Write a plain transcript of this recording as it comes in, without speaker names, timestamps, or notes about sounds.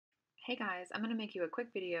Hey guys, I'm going to make you a quick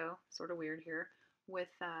video, sort of weird here, with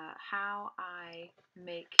how I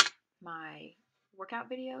make my workout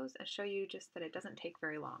videos and show you just that it doesn't take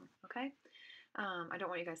very long, okay? I don't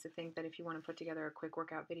want you guys to think that if you want to put together a quick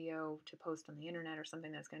workout video to post on the internet or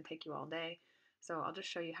something that's going to take you all day. So I'll just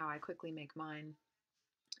show you how I quickly make mine.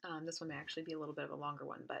 This one may actually be a little bit of a longer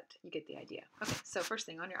one, but you get the idea. Okay, so first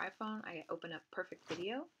thing, on your iPhone, I open up Perfect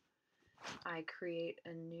Video. I create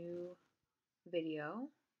a new video.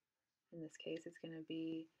 In this case, it's going to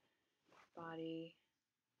be Body,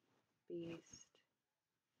 Beast,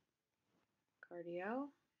 Cardio,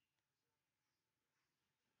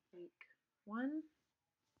 week 1,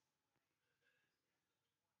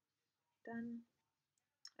 done.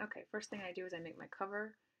 Okay, first thing I do is I make my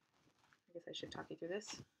cover. I guess I should talk you through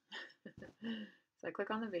this. So I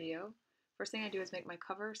click on the video. First thing I do is make my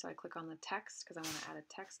cover, so I click on the text because I want to add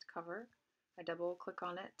a text cover. I double click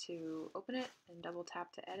on it to open it and double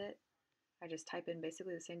tap to edit. I just type in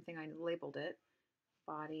basically the same thing I labeled it.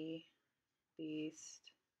 Body, Beast,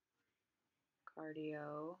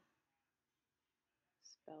 Cardio,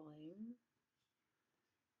 spelling,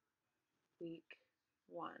 week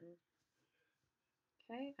 1.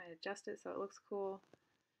 Okay, I adjust it so it looks cool.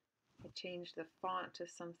 I changed the font to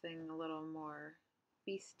something a little more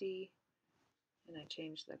beasty, and I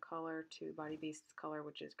changed the color to Body Beast's color,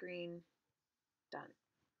 which is green. Done.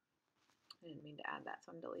 I didn't mean to add that,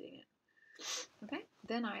 so I'm deleting it. Okay,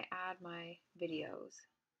 then I add my videos.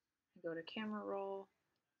 I go to camera roll,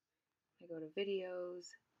 I go to videos,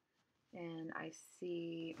 and I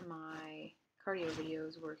see my cardio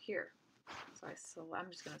videos were here. So I'm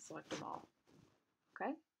just going to select them all.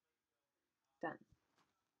 Okay, done.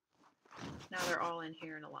 Now they're all in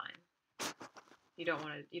here in a line. You don't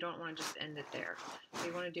want to just end it there. What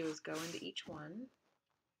you want to do is go into each one,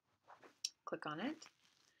 click on it,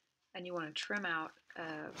 and you want to trim out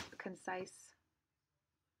a concise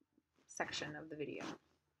section of the video.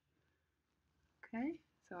 Okay,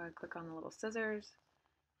 so I click on the little scissors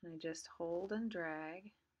and I just hold and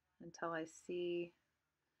drag until I see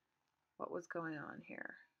what was going on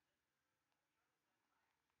here.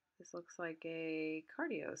 This looks like a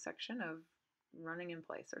cardio section of running in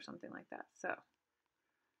place or something like that. So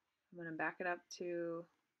I'm going to back it up to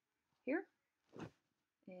here,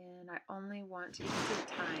 and I only want to, you can see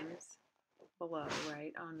the times below,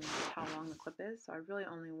 right, on how long the clip is. So I really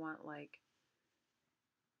only want like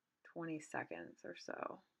 20 seconds or so.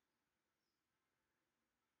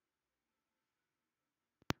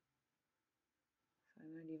 So I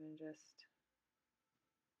might even just,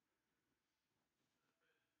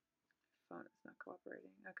 phone is not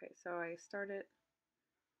cooperating. Okay, so I start it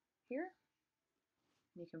here.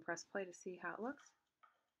 You can press play to see how it looks.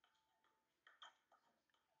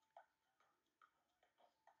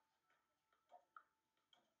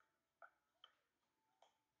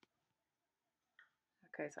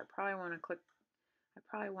 Okay, so I probably want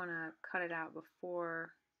to cut it out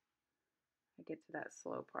before I get to that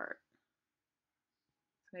slow part.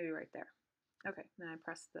 So maybe right there. Okay, then I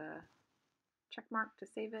press the check mark to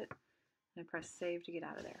save it, and I press save to get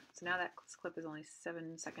out of there. So now that clip is only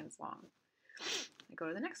 7 seconds long. I go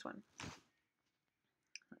to the next one.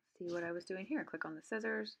 Let's see what I was doing here. Click on the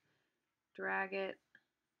scissors, drag it,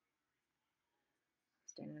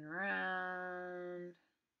 standing around.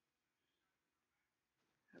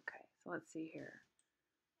 Okay, so let's see here.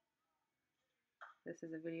 This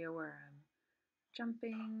is a video where I'm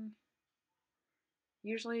jumping.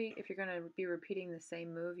 Usually, if you're going to be repeating the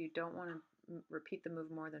same move, you don't want to repeat the move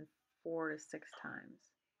more than 4 to 6 times.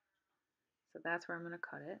 So that's where I'm going to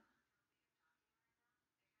cut it.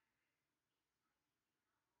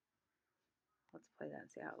 Let's play that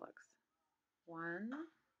and see how it looks. 1,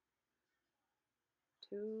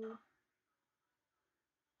 2,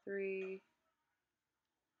 3,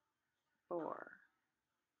 4,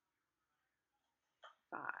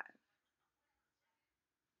 5.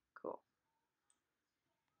 Cool.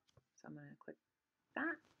 So I'm going to click that.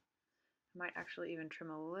 I might actually even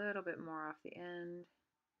trim a little bit more off the end.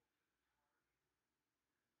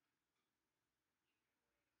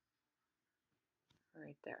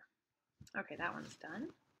 Right there. Okay, that one's done.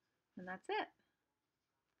 And that's it.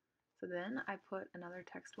 So then I put another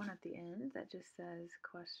text one at the end that just says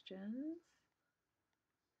questions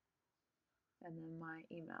and then my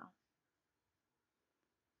email.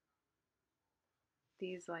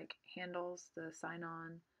 These like handles, the sign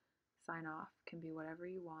on, sign off can be whatever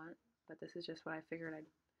you want, but this is just what I figured I'd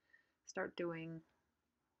start doing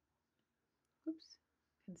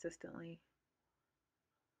consistently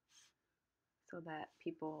so that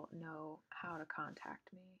people know how to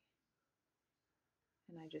contact me.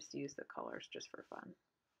 And I just use the colors just for fun.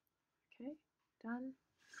 Okay, done.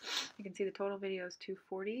 You can see the total video is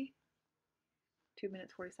 2:40, 2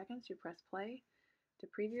 minutes 40 seconds. You press play to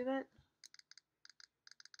preview it.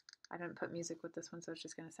 I didn't put music with this one, so it's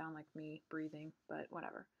just going to sound like me breathing, but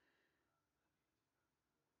whatever.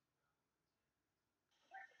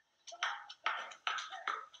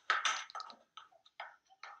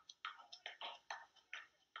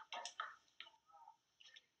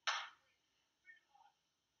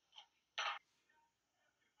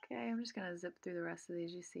 Okay, I'm just going to zip through the rest of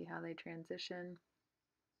these. You see how they transition.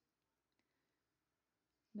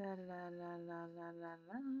 Da, da, da, da, da, da, da,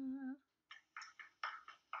 da.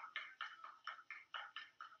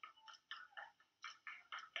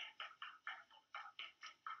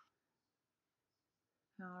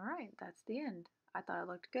 All right, that's the end. I thought it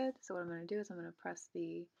looked good, so what I'm going to do is I'm going to press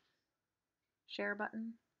the share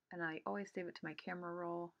button, and I always save it to my camera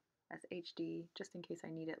roll as HD just in case I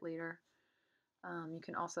need it later. You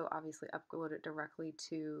can also obviously upload it directly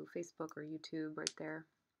to Facebook or YouTube right there,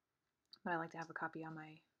 but I like to have a copy on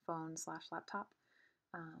my phone/laptop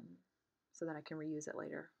so that I can reuse it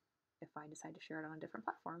later if I decide to share it on a different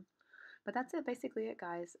platform. But that's it, basically it,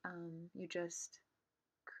 guys. You just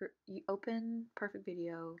you open Perfect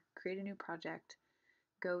Video, create a new project,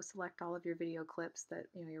 go select all of your video clips that,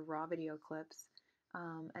 your raw video clips,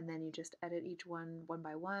 and then you just edit each one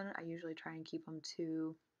by one. I usually try and keep them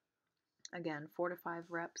to, again, 4 to 5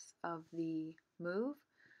 reps of the move,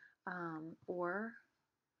 or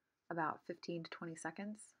about 15 to 20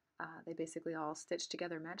 seconds. They basically all stitch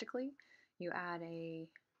together magically. You add a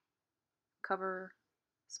cover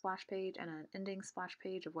splash page and an ending splash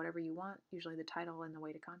page of whatever you want, usually the title and the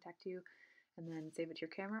way to contact you, and then save it to your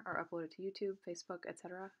camera or upload it to YouTube, Facebook,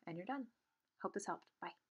 etc., and you're done. Hope this helped. Bye.